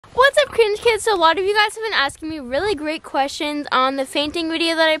What's up, Cringe Kids? So a lot of you guys have been asking me really great questions on the fainting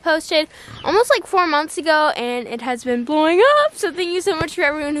video that I posted almost like 4 months ago, and it has been blowing up. So thank you so much for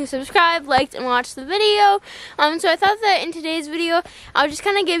everyone who subscribed, liked, and watched the video. So I thought that in today's video, I'll just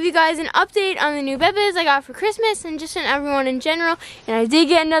kind of give you guys an update on the new bebés I got for Christmas and just on everyone in general. And I did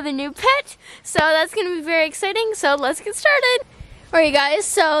get another new pet, so that's going to be very exciting. So let's get started. Alright guys,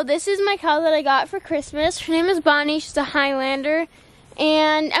 so this is my cow that I got for Christmas. Her name is Bonnie. She's a Highlander.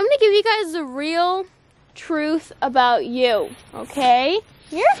 And I'm going to give you guys the real truth about you, okay?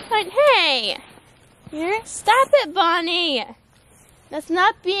 Hey! Stop it, Bonnie! That's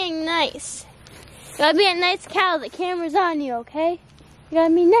not being nice. You gotta be a nice cow. The camera's on you, okay? You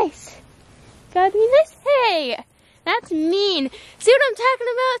gotta be nice. Hey! That's mean. See what I'm talking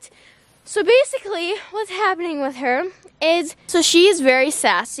about? So basically, what's happening with her is, so she is very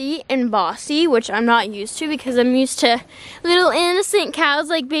sassy and bossy, which I'm not used to because I'm used to little innocent cows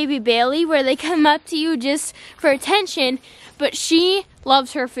like baby Bailey, where they come up to you just for attention, but she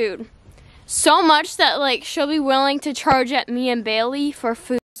loves her food. So much that like she'll be willing to charge at me and Bailey for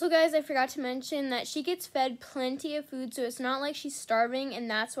food. So guys, I forgot to mention that she gets fed plenty of food, so it's not like she's starving and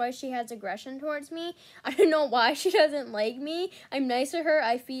that's why she has aggression towards me. I don't know why she doesn't like me. I'm nice to her,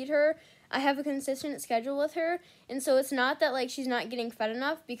 I feed her, I have a consistent schedule with her, and so it's not that like she's not getting fed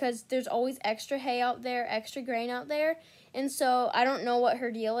enough, because there's always extra hay out there, extra grain out there, and so I don't know what her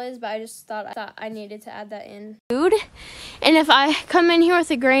deal is, but I just thought I needed to add that in. Food, and if I come in here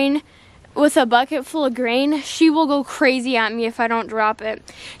with a bucket full of grain, she will go crazy at me if I don't drop it.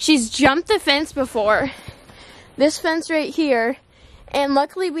 She's jumped the fence before, this fence right here, and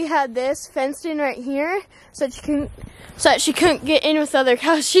luckily we had this fenced in right here so that she couldn't get in with other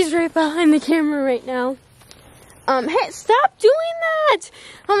cows. She's right behind the camera right now. Hey, stop doing that!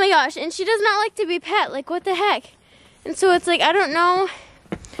 Oh my gosh, and she does not like to be pet, like what the heck? And so it's like, I don't know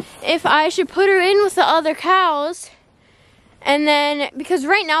if I should put her in with the other cows, and then, because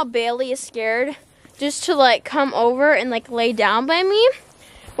right now Bailey is scared just to like come over and like lay down by me,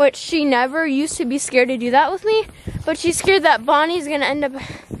 which she never used to be scared to do that with me, but she's scared that Bonnie's gonna end up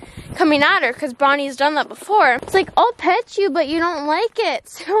coming at her because Bonnie's done that before. It's like, I'll pet you, but you don't like it,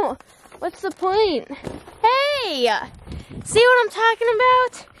 so what's the point? Hey! See what I'm talking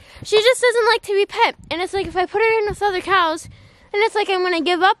about? She just doesn't like to be pet, and it's like if I put her in with other cows, then it's like I'm gonna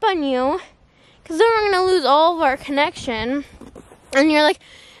give up on you, because then we're gonna lose all of our connection. And you're like,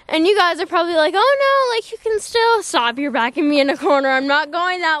 and you guys are probably like, oh no, like you can still stop. You're backing me in a corner. I'm not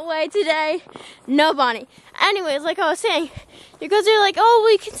going that way today. No, Bonnie. Anyways, like I was saying, you guys are like, oh,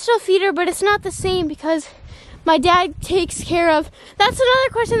 well, you can still feed her, but it's not the same because my dad takes care of. That's another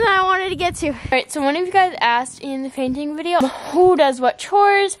question that I wanted to get to. All right, so one of you guys asked in the fainting video who does what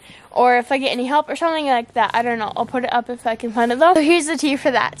chores, or if I get any help or something like that. I don't know. I'll put it up if I can find it though. So here's the tea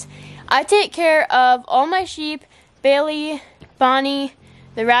for that. I take care of all my sheep, Bailey, Bonnie,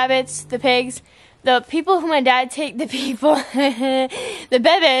 the rabbits, the pigs, the people who my dad the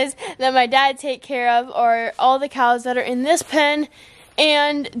bebés that my dad take care of are all the cows that are in this pen,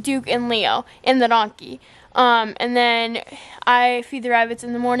 and Duke and Leo, and the donkey. And then I feed the rabbits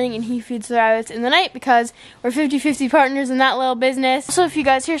in the morning and he feeds the rabbits in the night because we're 50-50 partners in that little business. So if you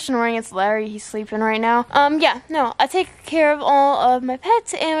guys hear snoring, it's Larry. He's sleeping right now. Yeah, no, I take care of all of my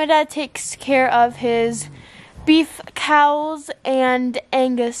pets, and my dad takes care of his beef cows and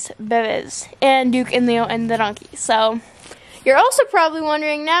Angus bebés, and Duke and Leo and the donkey. So you're also probably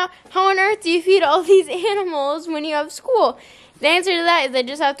wondering now, how on earth do you feed all these animals when you have school? The answer to that is I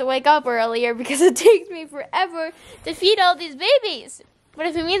just have to wake up earlier because it takes me forever to feed all these babies. But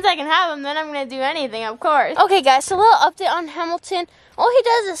if it means I can have them, then I'm going to do anything, of course. Okay, guys, so a little update on Hamilton. All he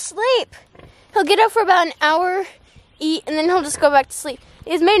does is sleep. He'll get up for about an hour, eat, and then he'll just go back to sleep.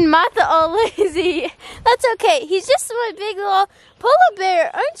 He's made Martha all lazy. That's okay. He's just my big little polar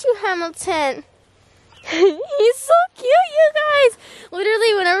bear, aren't you, Hamilton? He's so cute, you guys.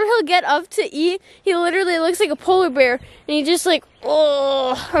 Literally, whenever he'll get up to eat, he literally looks like a polar bear. And he's just like,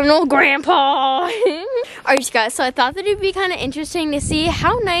 oh, I'm an old grandpa. Alright, guys, so I thought that it'd be kind of interesting to see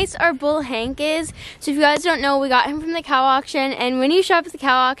how nice our bull Hank is. So if you guys don't know, we got him from the cow auction. And when you shop at the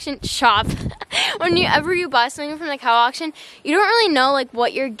cow auction, whenever you buy something from the cow auction, you don't really know like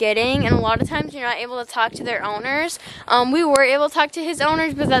what you're getting, and a lot of times you're not able to talk to their owners. We were able to talk to his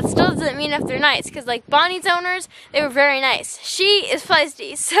owners, but that still doesn't mean if they're nice, because like Bonnie's owners, they were very nice. She is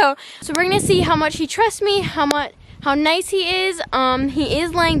feisty, so we're gonna see how much he trusts me, how how nice he is. He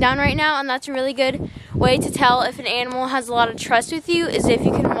is laying down right now, and that's a really good way to tell if an animal has a lot of trust with you, is if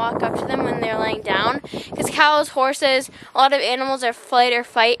you can walk up to them when they're laying down. Because cows, horses, a lot of animals are flight or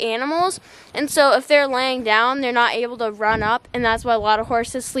fight animals, and so if they're laying down, they're not able to run up, and that's why a lot of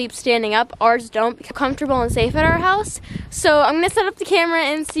horses sleep standing up. Ours don't become comfortable and safe at our house. So I'm gonna set up the camera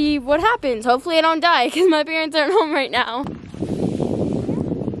and see what happens. Hopefully I don't die, because my parents aren't home right now.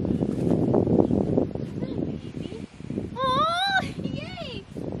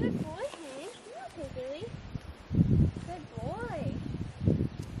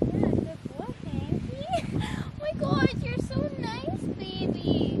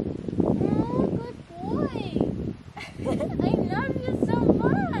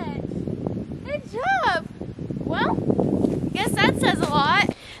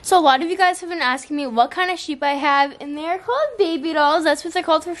 So a lot of you guys have been asking me what kind of sheep I have, and they're called baby dolls. That's what they're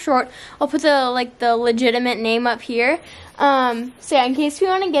called for short. I'll put the legitimate name up here. So yeah, in case you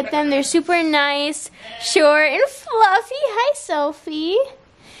want to get them, they're super nice, short, and fluffy. Hi, Sophie.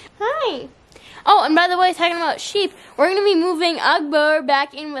 Hi. Oh, and by the way, talking about sheep, we're going to be moving Akbar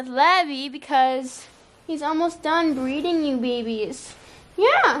back in with Levi because he's almost done breeding you babies.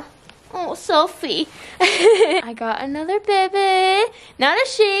 Yeah. Oh, Sophie. I got another bebé. Not a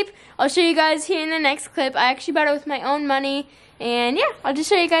sheep. I'll show you guys here in the next clip. I actually bought it with my own money. And yeah, I'll just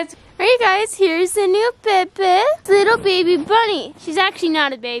show you guys. Alright guys, here's the new bebé. Little baby bunny. She's actually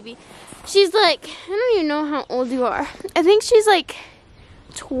not a baby. She's like, I don't even know how old you are. I think she's like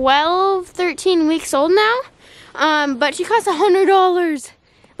 12, 13 weeks old now. But she costs $100.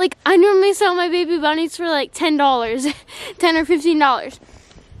 Like, I normally sell my baby bunnies for like $10. $10 or $15.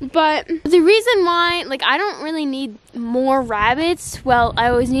 But the reason why, like, I don't really need more rabbits. Well, I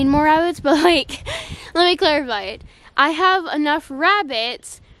always need more rabbits, but like, let me clarify it. I have enough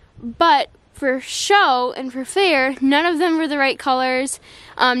rabbits, but for show and for fair, none of them were the right colors.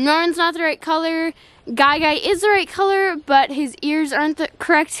 Norman's not the right color. GuyGuy is the right color, but his ears aren't the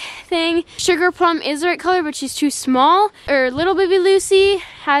correct thing. Sugar Plum is the right color, but she's too small. Or Little Baby Lucy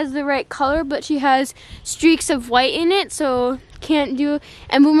has the right color, but she has streaks of white in it, so can't do.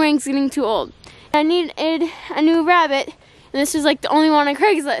 And Boomerang's getting too old. I needed a new rabbit, and this was like the only one on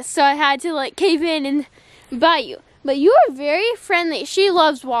Craigslist, so I had to like cave in and buy you. But you are very friendly. She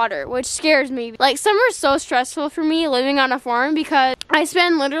loves water, which scares me. Like, summer's so stressful for me living on a farm because I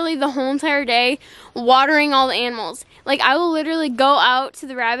spend literally the whole entire day watering all the animals. Like, I will literally go out to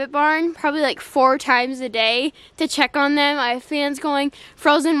the rabbit barn probably like 4 times a day to check on them. I have fans going,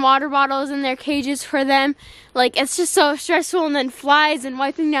 frozen water bottles in their cages for them. Like, it's just so stressful. And then flies and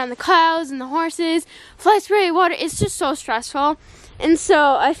wiping down the cows and the horses, fly spray, water. It's just so stressful. And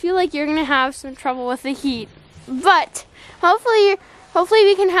so I feel like you're going to have some trouble with the heat. But hopefully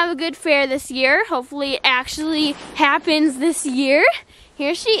we can have a good fair this year. Hopefully it actually happens this year.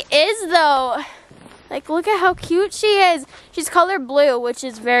 Here she is though. Like, look at how cute she is. She's color blue, which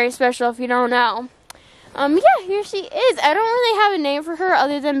is very special if you don't know. Yeah, here she is. I don't really have a name for her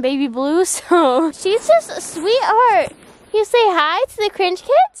other than Baby Blue, so she's just a sweetheart. You say hi to the Cringe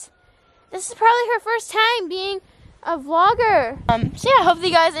Kids? This is probably her first time being a vlogger. So yeah, hopefully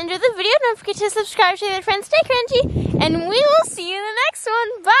you guys enjoyed the video. Don't forget to subscribe, share with your friends, stay cringy, and we will see you in the next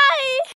one. Bye!